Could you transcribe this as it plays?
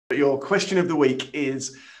Your question of the week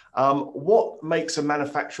is, what makes a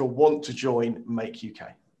manufacturer want to join Make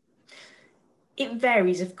UK? It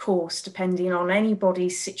varies, of course, depending on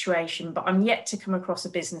anybody's situation, but I'm yet to come across a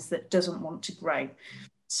business that doesn't want to grow.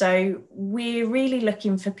 So we're really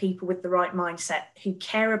looking for people with the right mindset who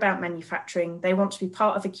care about manufacturing. They want to be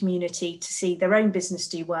part of a community to see their own business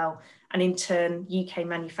do well, and in turn, UK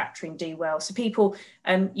manufacturing do well. So people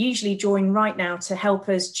usually join right now to help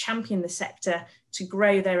us champion the sector, to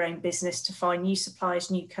grow their own business, to find new suppliers,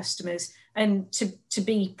 new customers, and to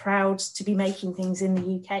be proud to be making things in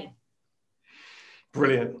the UK.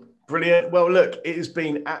 Brilliant. Brilliant. Well, look, it has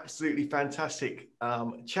been absolutely fantastic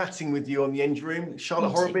chatting with you on the Engine Room.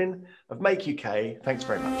 Charlotte Horobin of Make UK, thanks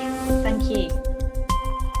very much. Thank you.